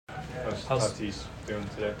How's Tatis doing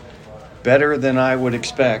today? Better than I would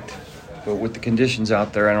expect, but with the conditions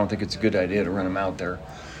out there, I don't think it's a good idea to run him out there.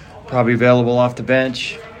 Probably available off the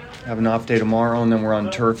bench, have an off day tomorrow, and then we're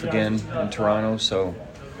on turf again in Toronto, so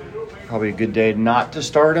probably a good day not to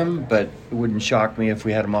start him, but it wouldn't shock me if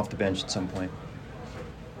we had him off the bench at some point.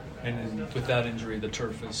 And with that injury, the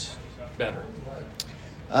turf is better.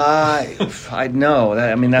 I know.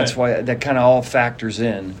 That's why that kind of all factors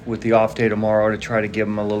in with the off day tomorrow to try to give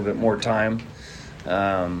him a little bit more time.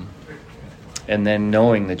 And then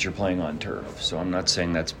knowing that you're playing on turf. So I'm not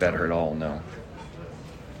saying that's better at all, no.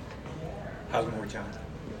 How's Morjan?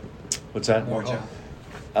 What's that? Morjan.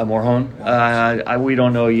 Morjon? We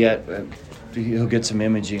don't know yet. He'll get some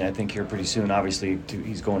imaging, I think, here pretty soon. Obviously,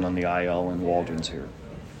 he's going on the IL and Waldron's here.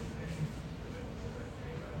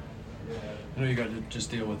 I know you got to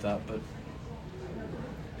just deal with that, but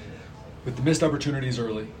with the missed opportunities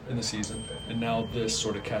early in the season and now this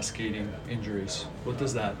sort of cascading injuries, what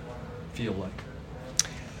does that feel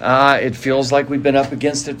like? It feels like we've been up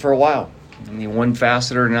against it for a while. One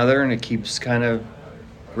facet or another, and it keeps kind of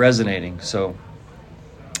resonating. So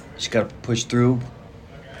just got to push through.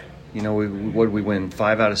 We win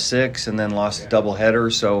 5 out of 6 and then lost a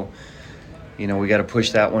doubleheader. So, we got to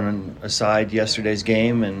push that one aside yesterday's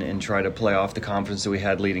game and try to play off the confidence that we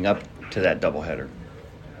had leading up to that doubleheader.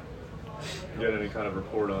 You had any kind of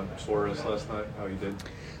report on Suarez last night, how he did?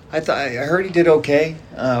 I heard he did okay.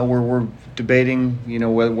 We're debating,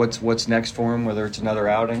 what's next for him, whether it's another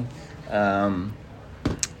outing.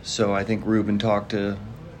 So I think Ruben talked to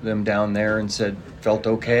them down there and said felt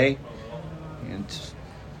okay. And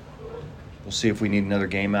we'll see if we need another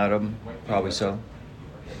game out of him. Probably so.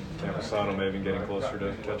 Campusano may have been getting closer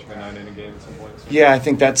to catching a 9-inning game at some point. Yeah, I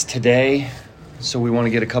think that's today. So we want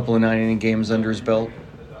to get a couple of 9-inning games under his belt.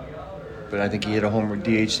 But I think he hit a home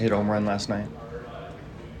run last night.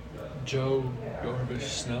 Joe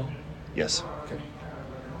Darvish-Snell? Yes. Okay.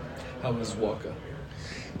 How was Walker?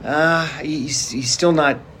 He's still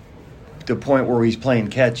not the point where he's playing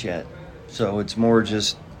catch yet. So it's more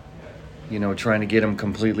just, trying to get him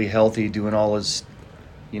completely healthy, doing all his,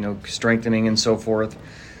 strengthening and so forth.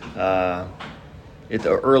 The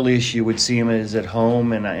earliest you would see him is at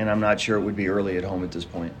home, and I'm not sure it would be early at home at this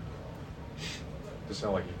point. Does it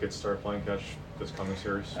sound like he could start playing catch this coming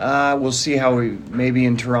series? We'll see how maybe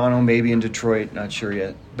in Toronto, maybe in Detroit, not sure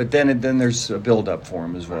yet. But then there's a build-up for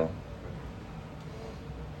him as well.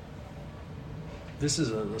 This is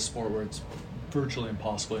a sport where it's virtually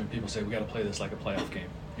impossible, and people say we got to play this like a playoff game.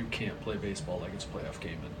 You can't play baseball like it's a playoff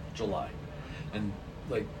game in July. And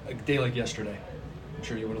like a day like yesterday, I'm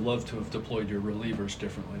sure you would have loved to have deployed your relievers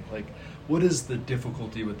differently. Like, what is the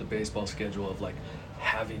difficulty with the baseball schedule of like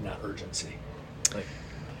having that urgency?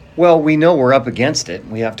 Well, we know we're up against it.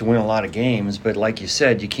 We have to win a lot of games, but like you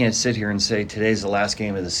said, you can't sit here and say today's the last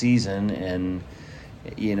game of the season, and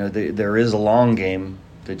there is a long game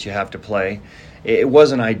that you have to play. It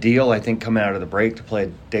wasn't ideal, I think, coming out of the break to play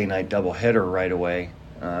a day-night doubleheader right away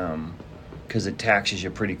because it taxes you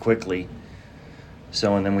pretty quickly.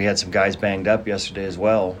 So, and then we had some guys banged up yesterday as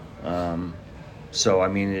well. You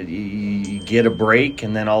get a break,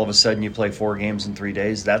 and then all of a sudden you play 4 games in 3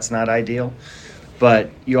 days. That's not ideal.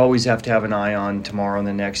 But you always have to have an eye on tomorrow and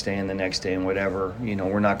the next day and whatever.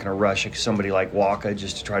 We're not going to rush somebody like Waka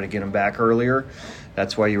just to try to get him back earlier.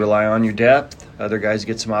 That's why you rely on your depth. Other guys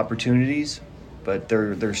get some opportunities. But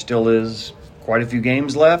there still is quite a few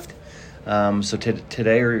games left. So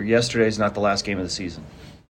today or yesterday is not the last game of the season.